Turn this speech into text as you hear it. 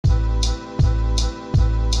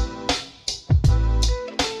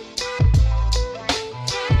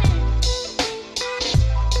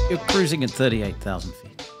Cruising at 38,000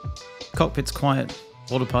 feet. Cockpit's quiet,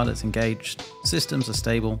 autopilot's engaged, systems are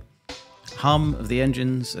stable. Hum of the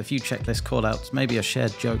engines, a few checklist callouts, maybe a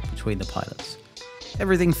shared joke between the pilots.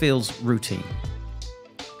 Everything feels routine.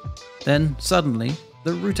 Then, suddenly,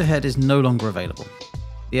 the route ahead is no longer available.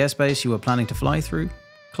 The airspace you were planning to fly through,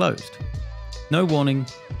 closed. No warning,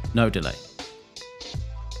 no delay.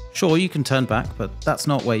 Sure, you can turn back, but that's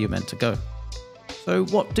not where you're meant to go. So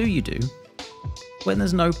what do you do when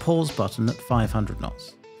there's no pause button at 500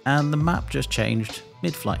 knots, and the map just changed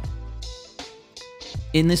mid-flight?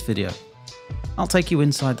 In this video, I'll take you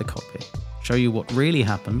inside the cockpit, show you what really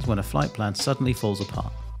happens when a flight plan suddenly falls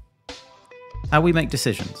apart. How we make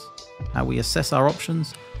decisions, how we assess our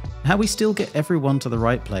options, and how we still get everyone to the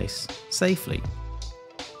right place, safely,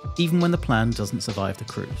 even when the plan doesn't survive the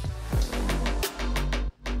cruise.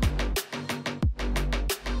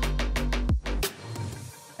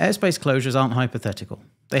 Airspace closures aren't hypothetical,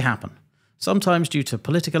 they happen. Sometimes due to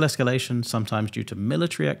political escalation, sometimes due to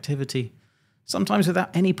military activity, sometimes without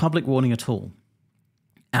any public warning at all.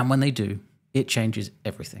 And when they do, it changes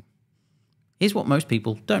everything. Here's what most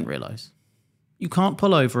people don't realise. You can't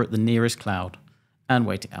pull over at the nearest cloud and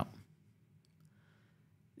wait it out.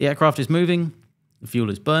 The aircraft is moving, the fuel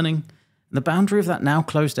is burning, and the boundary of that now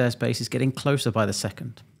closed airspace is getting closer by the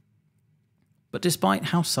second. But despite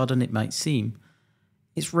how sudden it might seem,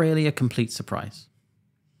 it's rarely a complete surprise.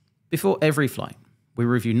 Before every flight, we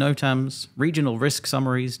review NOTAMs, regional risk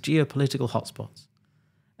summaries, geopolitical hotspots.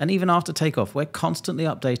 And even after takeoff, we're constantly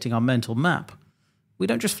updating our mental map. We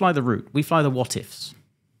don't just fly the route, we fly the what-ifs.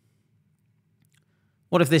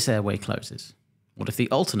 What if this airway closes? What if the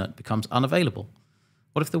alternate becomes unavailable?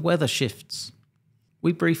 What if the weather shifts?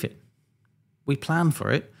 We brief it. We plan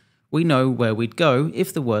for it. We know where we'd go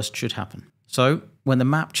if the worst should happen. So, when the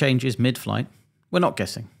map changes mid-flight, we're not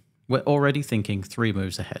guessing. We're already thinking 3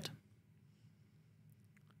 moves ahead.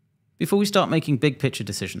 Before we start making big picture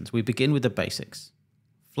decisions, we begin with the basics.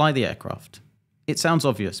 Fly the aircraft. It sounds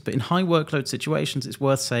obvious, but in high workload situations, it's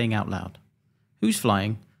worth saying out loud. Who's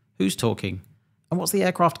flying? Who's talking? And what's the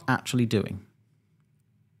aircraft actually doing?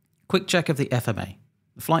 Quick check of the FMA,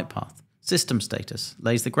 the flight path, system status,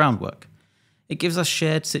 lays the groundwork. It gives us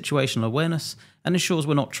shared situational awareness and ensures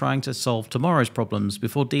we're not trying to solve tomorrow's problems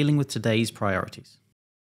before dealing with today's priorities.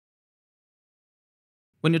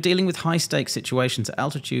 When you're dealing with high-stakes situations at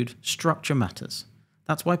altitude, structure matters.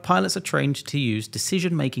 That's why pilots are trained to use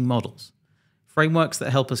decision-making models, frameworks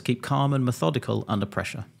that help us keep calm and methodical under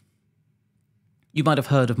pressure. You might have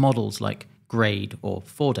heard of models like GRADE or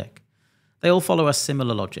FORDEC. They all follow a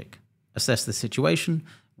similar logic. Assess the situation,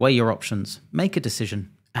 weigh your options, make a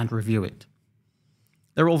decision, and review it.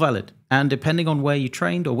 They're all valid, and depending on where you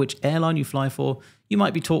trained or which airline you fly for, you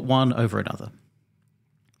might be taught one over another.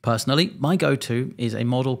 Personally, my go-to is a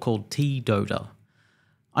model called TDODAR.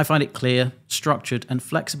 I find it clear, structured, and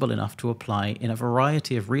flexible enough to apply in a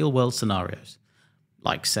variety of real-world scenarios,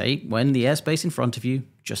 like, say, when the airspace in front of you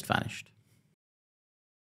just vanished.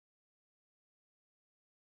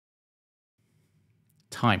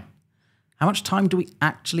 Time. How much time do we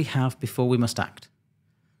actually have before we must act?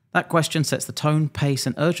 That question sets the tone, pace,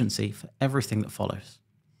 and urgency for everything that follows.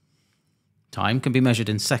 Time can be measured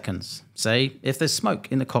in seconds, say, if there's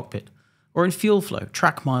smoke in the cockpit, or in fuel flow,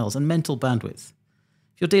 track miles, and mental bandwidth.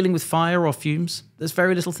 If you're dealing with fire or fumes, there's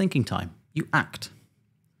very little thinking time. You act.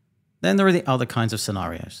 Then there are the other kinds of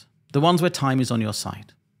scenarios, the ones where time is on your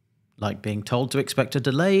side, like being told to expect a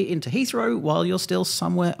delay into Heathrow while you're still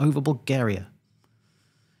somewhere over Bulgaria.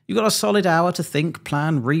 You've got a solid hour to think,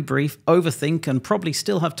 plan, rebrief, overthink, and probably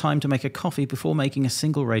still have time to make a coffee before making a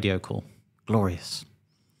single radio call. Glorious.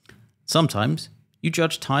 Sometimes, you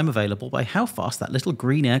judge time available by how fast that little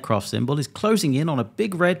green aircraft symbol is closing in on a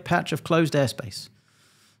big red patch of closed airspace.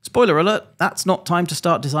 Spoiler alert, that's not time to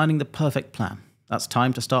start designing the perfect plan. That's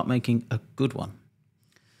time to start making a good one.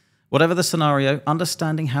 Whatever the scenario,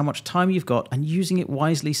 understanding how much time you've got and using it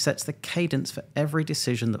wisely sets the cadence for every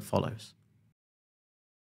decision that follows.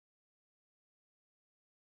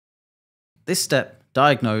 This step,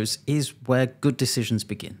 Diagnose, is where good decisions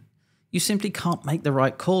begin. You simply can't make the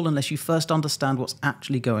right call unless you first understand what's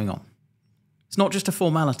actually going on. It's not just a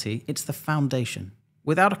formality, it's the foundation.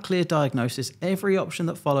 Without a clear diagnosis, every option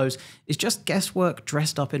that follows is just guesswork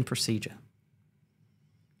dressed up in procedure.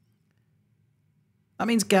 That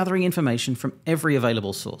means gathering information from every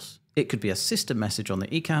available source. It could be a system message on the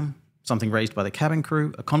ECAM, something raised by the cabin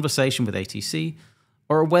crew, a conversation with ATC,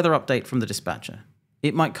 or a weather update from the dispatcher.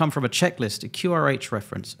 It might come from a checklist, a QRH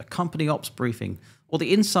reference, a company ops briefing, or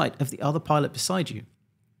the insight of the other pilot beside you.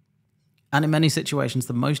 And in many situations,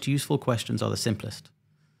 the most useful questions are the simplest.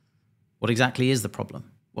 What exactly is the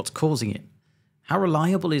problem? What's causing it? How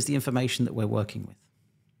reliable is the information that we're working with?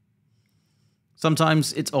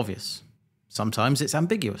 Sometimes it's obvious. Sometimes it's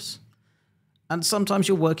ambiguous. And sometimes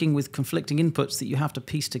you're working with conflicting inputs that you have to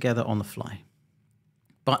piece together on the fly.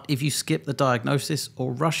 But if you skip the diagnosis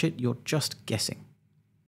or rush it, you're just guessing.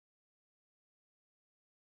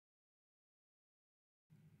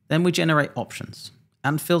 Then we generate options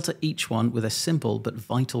and filter each one with a simple but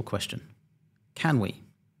vital question. Can we?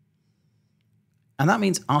 And that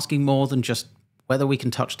means asking more than just whether we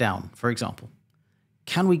can touch down, for example.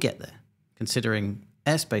 Can we get there, considering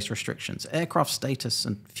airspace restrictions, aircraft status,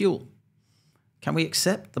 and fuel? Can we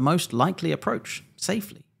accept the most likely approach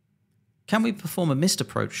safely? Can we perform a missed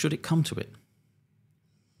approach should it come to it?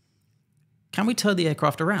 Can we turn the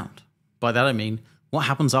aircraft around? By that I mean, what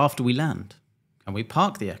happens after we land? Can we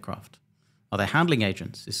park the aircraft? Are there handling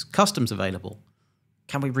agents? Is customs available?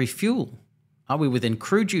 Can we refuel? Are we within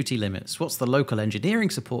crew duty limits? What's the local engineering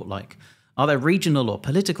support like? Are there regional or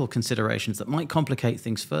political considerations that might complicate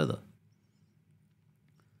things further?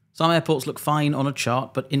 Some airports look fine on a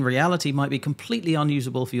chart, but in reality might be completely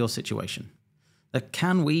unusable for your situation. The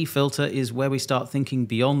can we filter is where we start thinking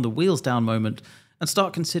beyond the wheels down moment and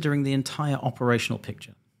start considering the entire operational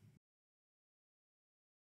picture.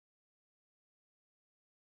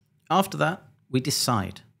 After that, we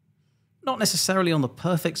decide. Not necessarily on the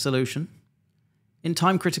perfect solution. In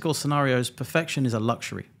time-critical scenarios, perfection is a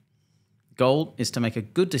luxury. The goal is to make a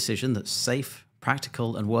good decision that's safe,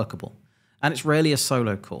 practical, and workable. And it's rarely a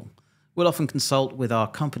solo call. We'll often consult with our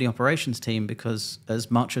company operations team because, as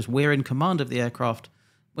much as we're in command of the aircraft,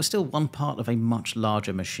 we're still one part of a much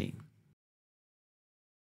larger machine.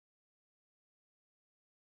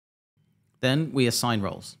 Then we assign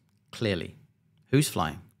roles, clearly. Who's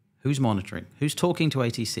flying? Who's monitoring? Who's talking to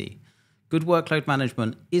ATC? Good workload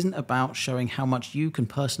management isn't about showing how much you can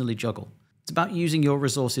personally juggle. It's about using your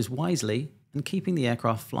resources wisely and keeping the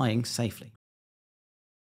aircraft flying safely.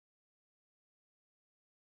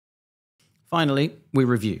 Finally, we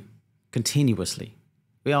review, continuously.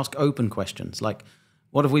 We ask open questions like,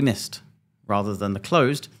 what have we missed? Rather than the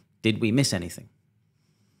closed, did we miss anything?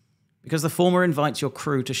 Because the former invites your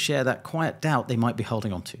crew to share that quiet doubt they might be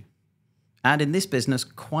holding on to. And in this business,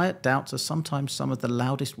 quiet doubts are sometimes some of the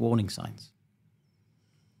loudest warning signs.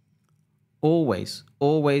 Always,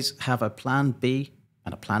 always have a plan B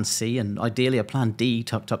and a plan C and ideally a plan D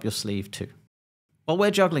tucked up your sleeve too. While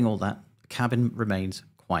we're juggling all that, the cabin remains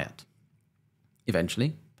quiet.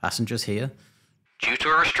 Eventually, passengers hear, "Due to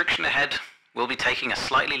a restriction ahead, we'll be taking a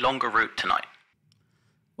slightly longer route tonight."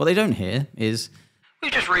 What they don't hear is,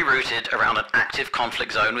 "We've just rerouted around an active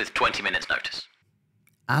conflict zone with 20 minutes notice."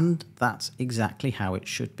 And that's exactly how it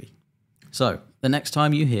should be. So, the next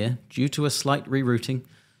time you hear, due to a slight rerouting,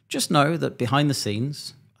 just know that behind the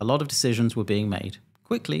scenes, a lot of decisions were being made,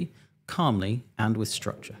 quickly, calmly, and with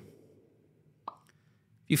structure.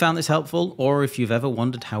 If you found this helpful, or if you've ever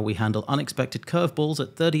wondered how we handle unexpected curveballs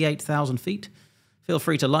at 38,000 feet, feel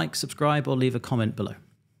free to like, subscribe, or leave a comment below.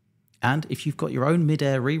 And if you've got your own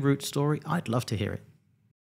mid-air reroute story, I'd love to hear it.